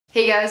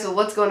Hey guys, so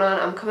what's going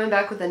on? I'm coming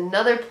back with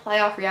another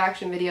playoff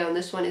reaction video, and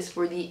this one is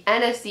for the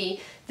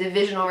NFC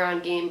Divisional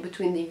round game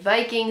between the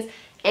Vikings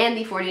and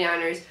the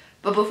 49ers.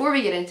 But before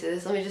we get into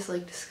this, let me just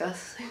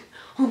discuss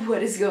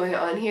what is going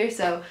on here.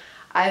 So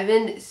I've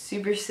been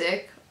super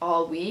sick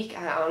all week.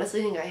 I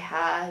honestly think I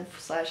had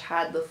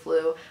the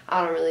flu.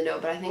 I don't really know,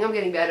 but I think I'm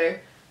getting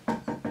better.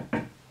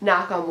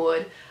 Knock on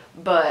wood.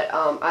 But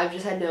I've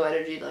just had no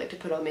energy to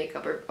put on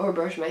makeup or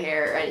brush my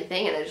hair or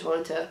anything, and I just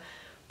wanted to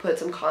put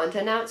some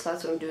content out, so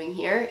that's what I'm doing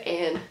here.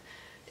 And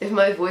if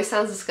my voice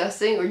sounds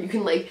disgusting or you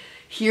can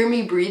hear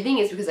me breathing,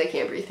 it's because I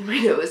can't breathe through my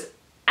nose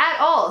at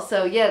all.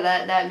 So yeah,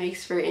 that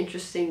makes for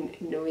interesting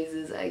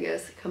noises, I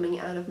guess, coming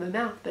out of my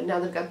mouth. But now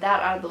they've got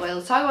that out of the way,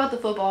 let's talk about the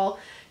football.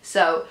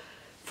 So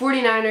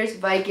 49ers,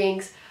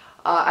 Vikings,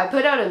 I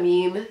put out a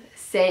meme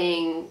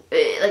saying,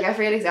 I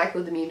forget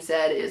exactly what the meme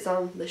said. It's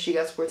on the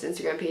SheGotSports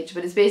Instagram page,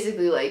 but it's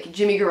basically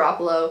Jimmy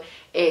Garoppolo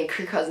and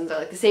Kirk Cousins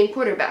are the same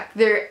quarterback.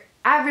 They're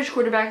average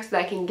quarterbacks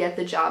that can get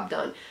the job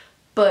done.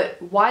 But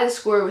why the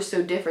score was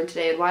so different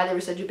today and why there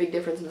was such a big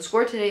difference in the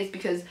score today is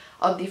because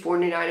of the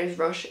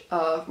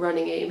 49ers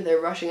running game,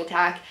 their rushing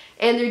attack,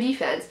 and their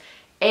defense.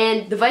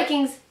 And the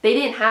Vikings, they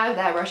didn't have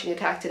that rushing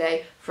attack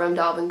today from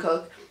Dalvin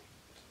Cook.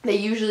 They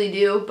usually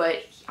do,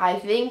 but I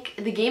think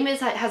the game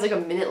has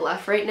a minute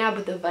left right now,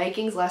 but the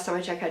Vikings, last time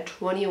I checked, had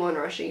 21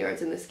 rushing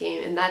yards in this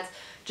game, and that's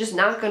just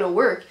not going to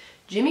work.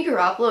 Jimmy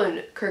Garoppolo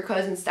and Kirk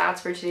Cousins' stats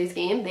for today's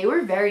game, they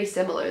were very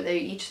similar. They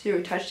each threw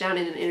a touchdown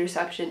and an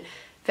interception,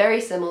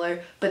 very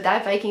similar, but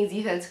that Vikings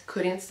defense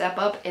couldn't step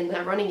up and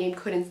that running game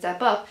couldn't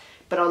step up.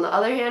 But on the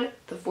other hand,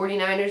 the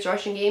 49ers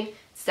rushing game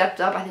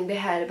stepped up. I think they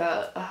had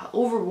about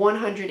over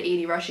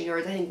 180 rushing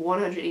yards, I think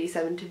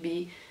 187 to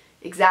be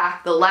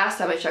exact the last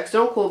time I checked.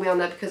 So don't quote me on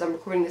that because I'm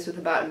recording this with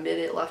about a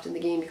minute left in the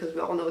game because we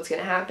all know what's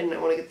going to happen and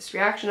I want to get this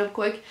reaction up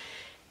quick.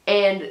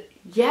 And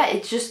yeah,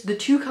 it's just the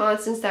two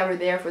constants that were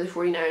there for the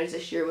 49ers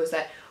this year was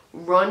that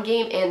run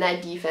game and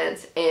that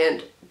defense,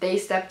 and they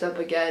stepped up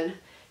again.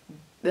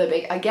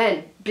 Big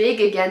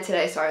again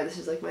today. Sorry, this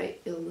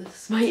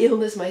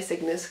is my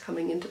sickness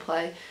coming into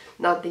play.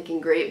 Not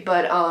thinking great,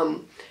 but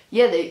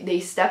yeah, they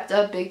stepped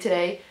up big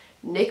today.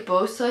 Nick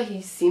Bosa,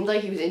 he seemed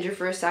like he was injured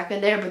for a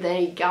second there, but then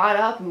he got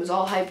up and was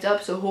all hyped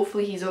up, so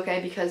hopefully he's okay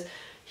because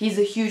he's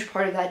a huge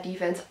part of that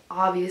defense,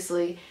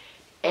 obviously.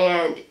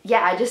 And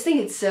yeah, I just think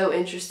it's so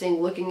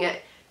interesting looking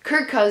at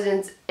Kirk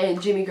Cousins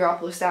and Jimmy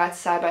Garoppolo stats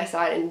side by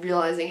side and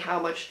realizing how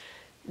much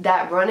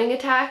that running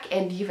attack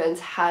and defense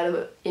had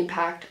an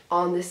impact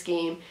on this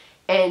game.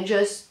 And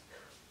just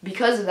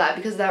because of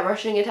that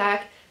rushing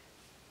attack,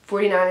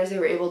 49ers, they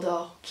were able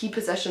to keep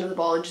possession of the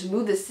ball and just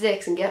move the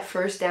sticks and get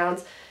first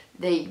downs.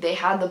 They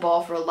had the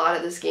ball for a lot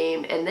of this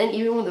game. And then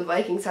even when the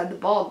Vikings had the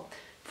ball,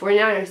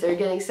 49ers, they were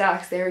getting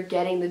sacks. They were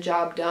getting the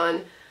job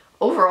done.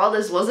 Overall,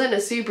 this wasn't a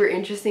super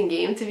interesting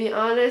game, to be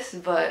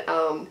honest, but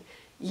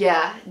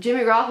yeah,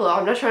 Jimmy Garoppolo,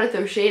 I'm not trying to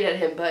throw shade at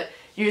him, but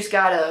you just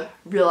gotta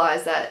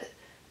realize that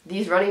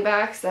these running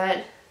backs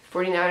that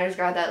 49ers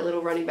got, that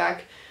little running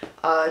back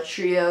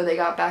trio they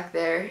got back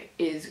there,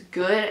 is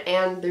good,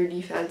 and their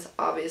defense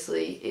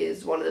obviously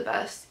is one of the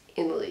best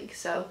in the league.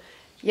 So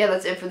yeah,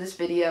 that's it for this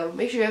video.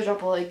 Make sure you guys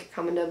drop a like,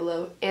 comment down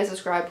below, and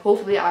subscribe.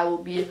 Hopefully I will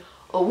be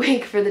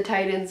awake for the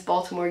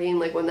Titans-Baltimore game,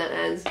 when that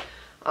ends.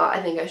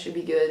 I think I should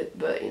be good,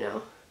 but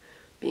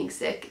being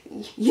sick,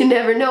 you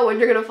never know when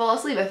you're gonna fall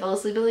asleep. I fell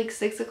asleep at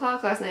 6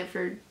 o'clock last night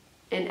for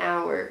an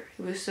hour.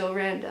 It was so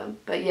random.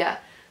 But yeah,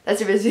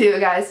 that's it for this video,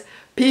 guys.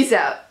 Peace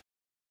out.